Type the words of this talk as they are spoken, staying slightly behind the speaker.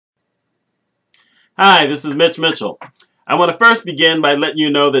Hi, this is Mitch Mitchell. I want to first begin by letting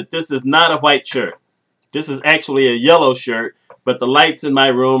you know that this is not a white shirt. This is actually a yellow shirt, but the lights in my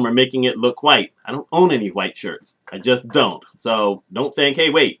room are making it look white. I don't own any white shirts. I just don't. So don't think, hey,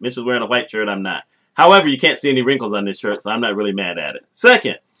 wait, Mitch is wearing a white shirt. I'm not. However, you can't see any wrinkles on this shirt, so I'm not really mad at it.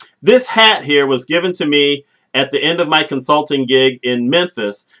 Second, this hat here was given to me at the end of my consulting gig in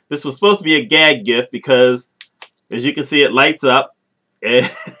Memphis. This was supposed to be a gag gift because, as you can see, it lights up.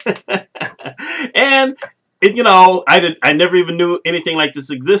 And I never even knew anything like this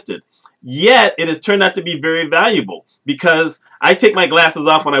existed. Yet it has turned out to be very valuable because I take my glasses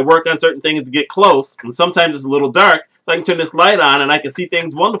off when I work on certain things to get close, and sometimes it's a little dark, so I can turn this light on and I can see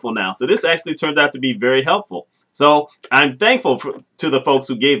things wonderful now. So this actually turns out to be very helpful. So I'm thankful to the folks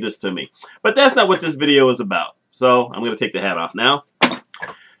who gave this to me. But that's not what this video is about. So I'm going to take the hat off now.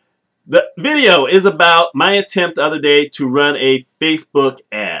 The video is about my attempt the other day to run a Facebook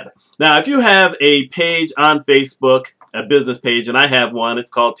ad. Now, if you have a page on Facebook, a business page, and I have one, it's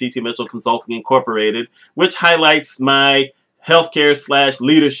called TT Mitchell Consulting Incorporated, which highlights my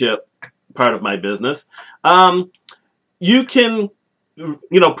healthcare/leadership part of my business. You can,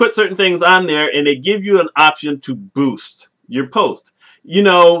 put certain things on there, and they give you an option to boost your post. You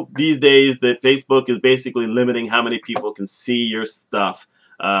know, these days that Facebook is basically limiting how many people can see your stuff.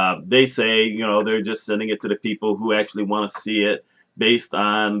 They say, they're just sending it to the people who actually want to see it based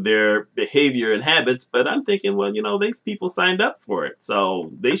on their behavior and habits. But I'm thinking, well, these people signed up for it,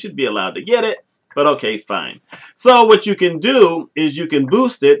 so they should be allowed to get it. But okay, fine. So what you can do is you can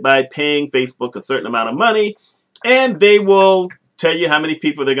boost it by paying Facebook a certain amount of money, and they will tell you how many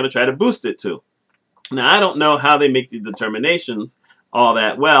people they're going to try to boost it to. Now, I don't know how they make these determinations all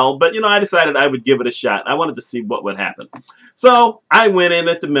that well, but I decided I would give it a shot. I wanted to see what would happen. So I went in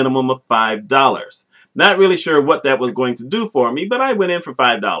at the minimum of $5. Not really sure what that was going to do for me, but I went in for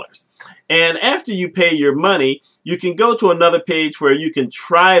 $5. And after you pay your money, you can go to another page where you can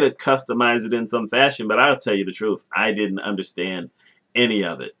try to customize it in some fashion, but I'll tell you the truth, I didn't understand any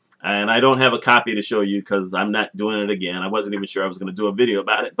of it. And I don't have a copy to show you because I'm not doing it again. I wasn't even sure I was going to do a video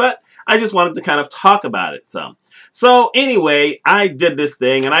about it, but I just wanted to kind of talk about it some. So anyway, I did this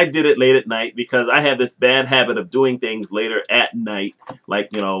thing, and I did it late at night because I have this bad habit of doing things later at night, like,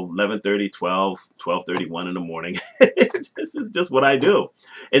 11:30, 12, 12:31 in the morning. This is just what I do.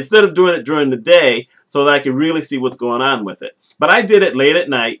 Instead of doing it during the day so that I can really see what's going on with it. But I did it late at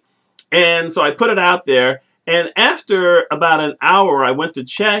night, and so I put it out there. And after about an hour, I went to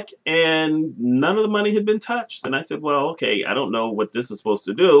check, and none of the money had been touched. And I said, well, okay, I don't know what this is supposed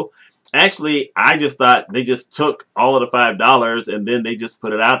to do. Actually, I just thought they just took all of the $5 and then they just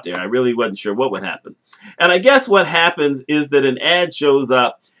put it out there. I really wasn't sure what would happen. And I guess what happens is that an ad shows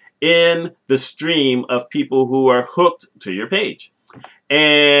up in the stream of people who are hooked to your page.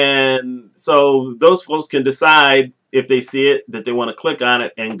 And so those folks can decide if they see it that they want to click on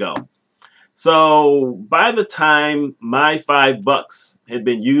it and go. So by the time my $5 had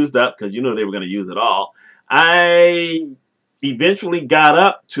been used up, because they were going to use it all, I eventually got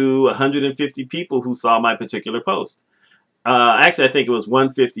up to 150 people who saw my particular post. Actually, I think it was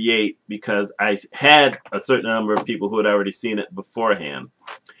 158 because I had a certain number of people who had already seen it beforehand.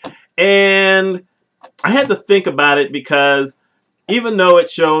 And I had to think about it because even though it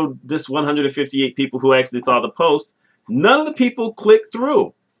showed this 158 people who actually saw the post, none of the people clicked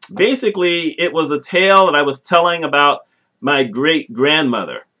through. Basically, it was a tale that I was telling about my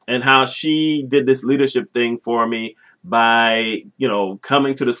great-grandmother and how she did this leadership thing for me by,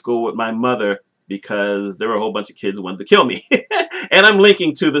 coming to the school with my mother because there were a whole bunch of kids who wanted to kill me. And I'm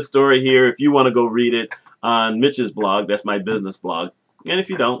linking to the story here if you want to go read it on Mitch's blog. That's my business blog. And if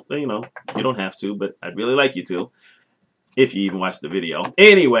you don't, then, you don't have to, but I'd really like you to if you even watch the video.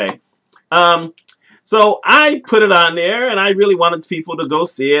 Anyway, so I put it on there, and I really wanted people to go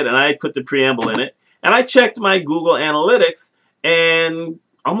see it, and I put the preamble in it. And I checked my Google Analytics, and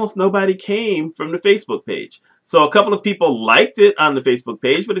almost nobody came from the Facebook page. So a couple of people liked it on the Facebook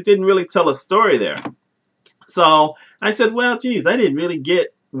page, but it didn't really tell a story there. So I said, well, geez, I didn't really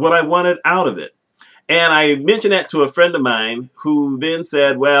get what I wanted out of it. And I mentioned that to a friend of mine who then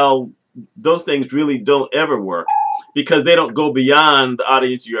said, well, those things really don't ever work because they don't go beyond the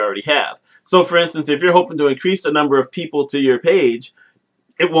audience you already have. So, for instance, if you're hoping to increase the number of people to your page,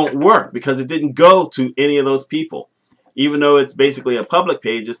 it won't work because it didn't go to any of those people. Even though it's basically a public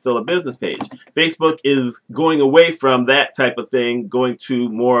page, it's still a business page. Facebook is going away from that type of thing, going to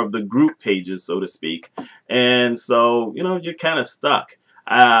more of the group pages, so to speak. And so, you're kind of stuck.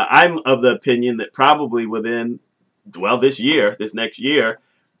 I'm of the opinion that probably within, this next year,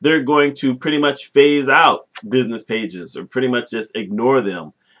 they're going to pretty much phase out business pages or pretty much just ignore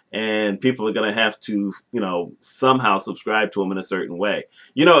them. and people are going to have to, somehow subscribe to them in a certain way.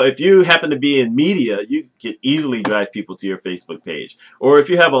 If you happen to be in media, you can easily drive people to your Facebook page. Or if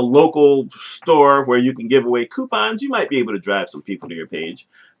you have a local store where you can give away coupons, you might be able to drive some people to your page.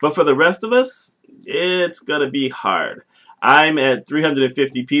 But for the rest of us, it's going to be hard. I'm at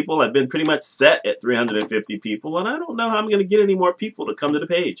 350 people. I've been pretty much set at 350 people, and I don't know how I'm going to get any more people to come to the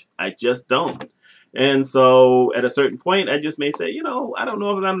page. I just don't. And so at a certain point, I just may say, I don't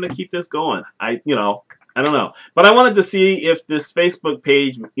know if I'm going to keep this going. I don't know. But I wanted to see if this Facebook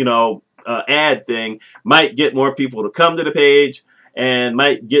page, ad thing might get more people to come to the page and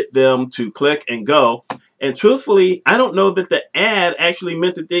might get them to click and go. And truthfully, I don't know that the ad actually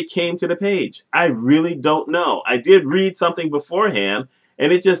meant that they came to the page. I really don't know. I did read something beforehand,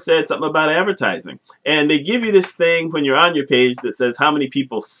 and it just said something about advertising. And they give you this thing when you're on your page that says how many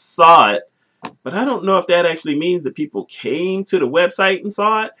people saw it, but I don't know if that actually means that people came to the website and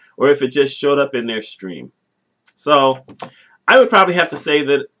saw it, or if it just showed up in their stream. So I would probably have to say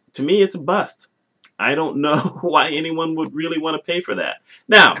that, to me, it's a bust. I don't know why anyone would really want to pay for that.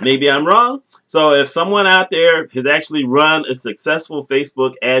 Now, maybe I'm wrong. So if someone out there has actually run a successful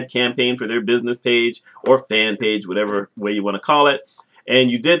Facebook ad campaign for their business page or fan page, whatever way you want to call it,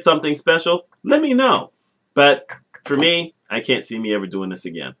 and you did something special, let me know. But for me, I can't see me ever doing this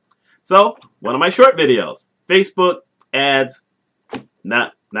again. So, one of my short videos, Facebook ads,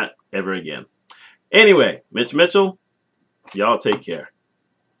 not ever again. Anyway, Mitch Mitchell, y'all take care.